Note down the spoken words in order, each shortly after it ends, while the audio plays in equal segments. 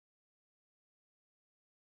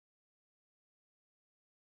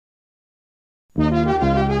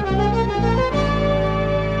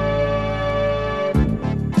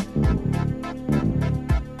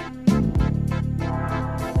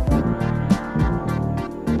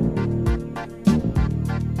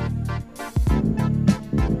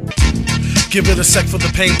Give it a sec for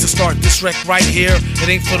the pain to start. This wreck right here, it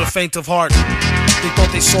ain't for the faint of heart. They thought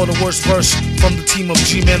they saw the worst verse from the team of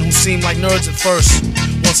G-men who seemed like nerds at first.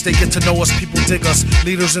 Once they get to know us, people dig us.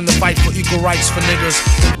 Leaders in the fight for equal rights for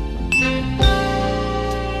niggas.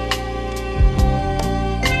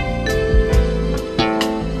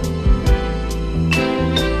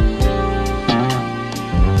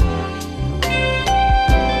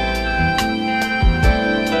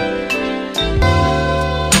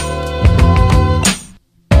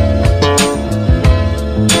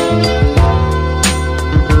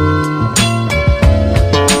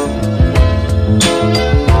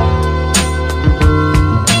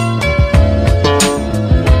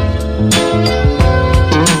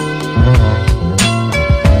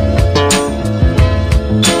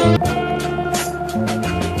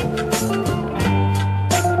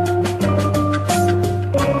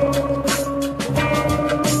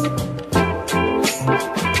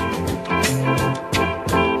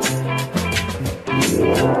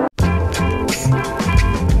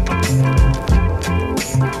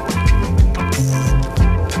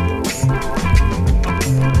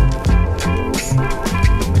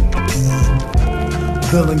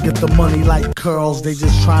 Villain get the money like curls. They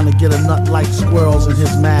just trying to get a nut like squirrels in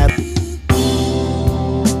his mad.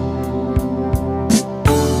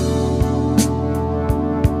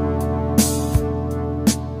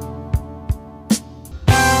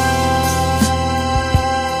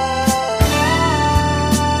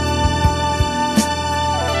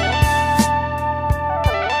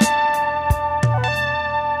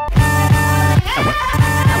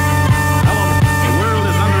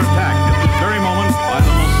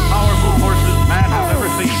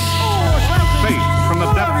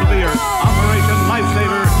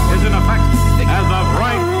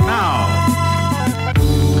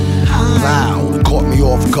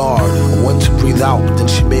 Out, then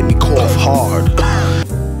she made me cough hard.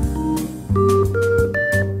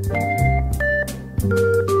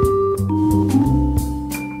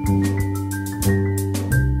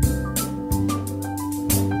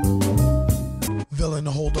 Villain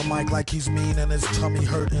hold a mic like he's mean and his tummy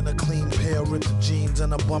hurt in a clean pair of ripped jeans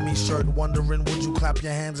and a bummy shirt. Wondering would you clap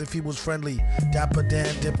your hands if he was friendly? Dapper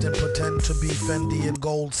Dan dipped and pretend to be Fendi and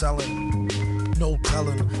gold selling. No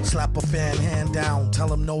telling, slap a fan hand down,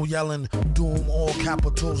 tell him no yelling. Doom all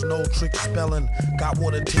capitals, no trick spelling. Got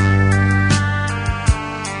what it takes.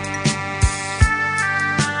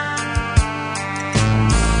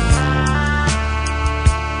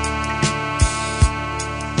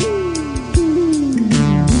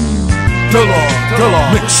 Dilla,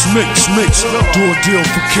 mix. Do a deal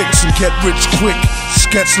for kicks and get rich quick.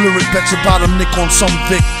 Sketch lyric bets about a nick on some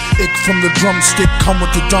Vic. Ick from the drumstick, come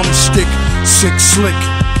with the dumb stick. Sick slick,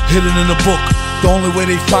 hidden in a book. The only way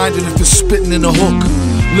they find it if it's spitting in a hook.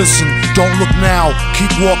 Listen, don't look now,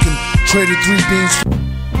 keep walking. Traded 3 beans.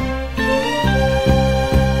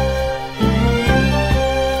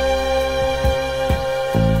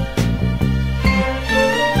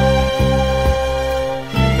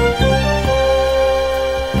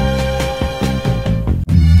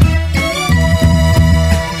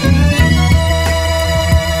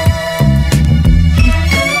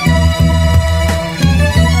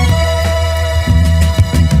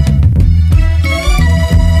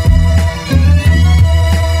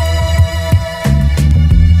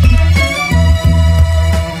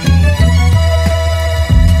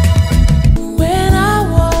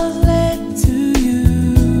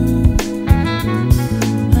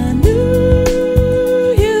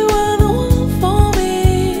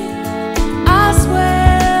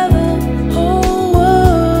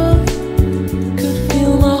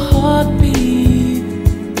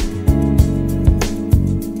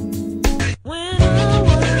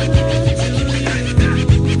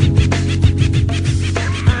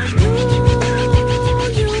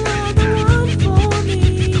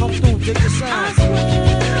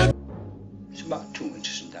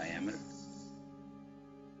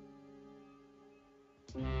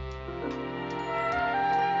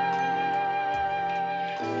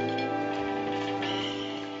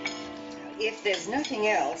 If there's nothing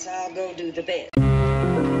else, I'll go do the bed.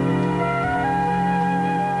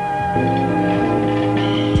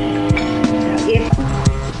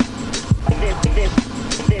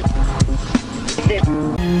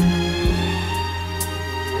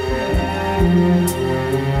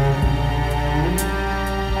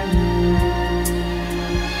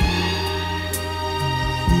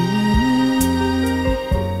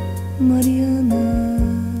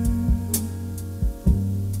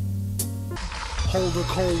 Hold a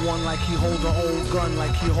cold one like he hold an old gun,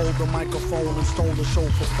 like he hold a microphone and stole the show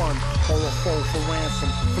for fun, or a foe for ransom.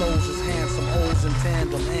 Flows is handsome, O's in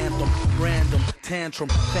tandem, anthem, random, tantrum,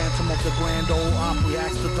 phantom of the grand old opry,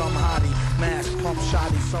 ask the dumb hottie, mask, pump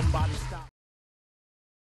shotty, somebody's